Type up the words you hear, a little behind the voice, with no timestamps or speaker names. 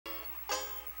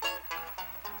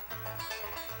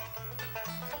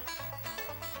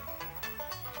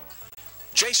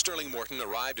J. Sterling Morton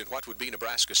arrived in what would be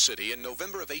Nebraska City in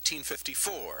November of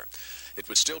 1854. It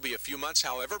would still be a few months,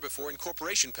 however, before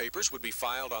incorporation papers would be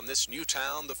filed on this new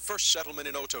town, the first settlement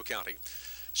in Otoe County.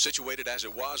 Situated as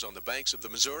it was on the banks of the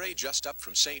Missouri, just up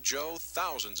from St. Joe,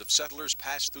 thousands of settlers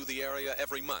passed through the area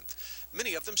every month,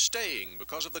 many of them staying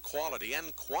because of the quality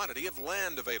and quantity of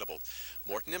land available.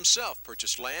 Morton himself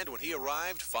purchased land when he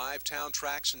arrived, 5 town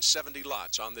tracts and 70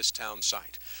 lots on this town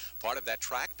site. Part of that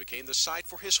tract became the site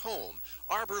for his home,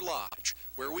 Arbor Lodge,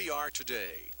 where we are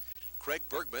today. Craig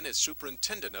Bergman is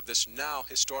superintendent of this now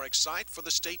historic site for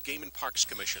the State Game and Parks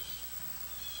Commission.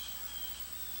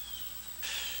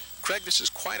 Craig, this is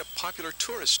quite a popular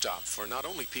tourist stop for not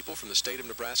only people from the state of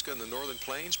Nebraska and the Northern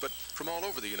Plains, but from all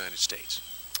over the United States.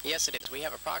 Yes, it is. We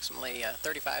have approximately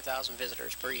 35,000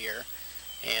 visitors per year,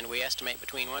 and we estimate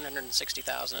between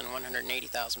 160,000 and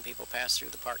 180,000 people pass through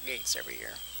the park gates every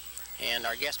year. And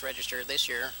our guest register this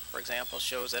year, for example,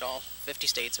 shows that all 50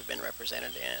 states have been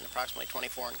represented in approximately 20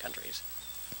 foreign countries.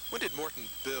 When did Morton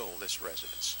build this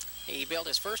residence? He built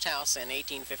his first house in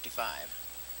 1855,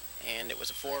 and it was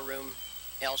a 4-room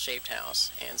L-shaped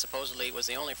house, and supposedly was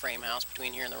the only frame house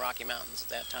between here and the Rocky Mountains at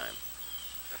that time.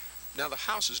 Now, the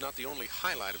house is not the only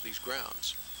highlight of these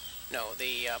grounds. No,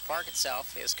 the park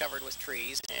itself is covered with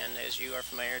trees, and as you are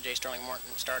familiar, J. Sterling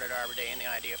Morton started Arbor Day in the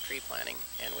idea of tree planting,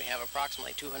 and we have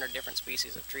approximately 200 different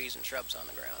species of trees and shrubs on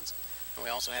the grounds. And we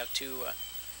also have 2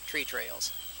 tree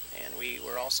trails, and we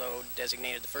were also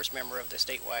designated the first member of the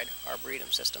statewide Arboretum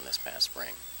system this past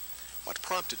spring. What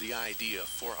prompted the idea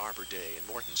for Arbor Day and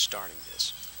Morton starting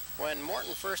this? When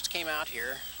Morton first came out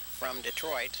here from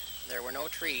Detroit, there were no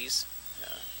trees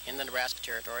in the Nebraska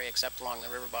Territory except along the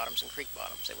river bottoms and creek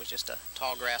bottoms. It was just a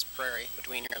tall grass prairie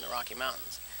between here and the Rocky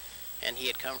Mountains. And he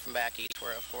had come from back east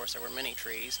where, of course, there were many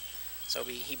trees. So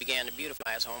he began to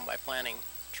beautify his home by planting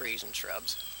trees and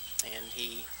shrubs. And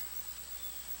he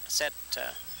set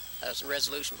a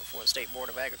resolution before the State Board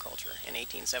of Agriculture in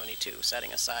 1872,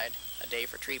 setting aside a day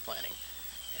for tree planting.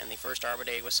 And the first Arbor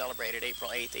Day was celebrated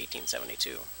April 8,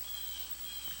 1872.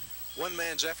 One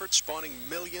man's effort spawning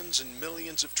millions and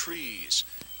millions of trees.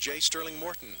 J. Sterling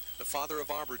Morton, the father of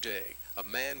Arbor Day, a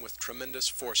man with tremendous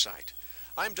foresight.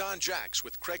 I'm Don Jacks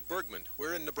with Craig Bergman.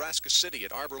 We're in Nebraska City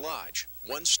at Arbor Lodge,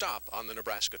 one stop on the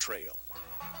Nebraska Trail.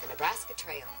 The Nebraska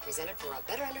Trail, presented for a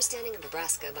better understanding of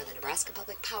Nebraska by the Nebraska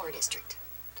Public Power District.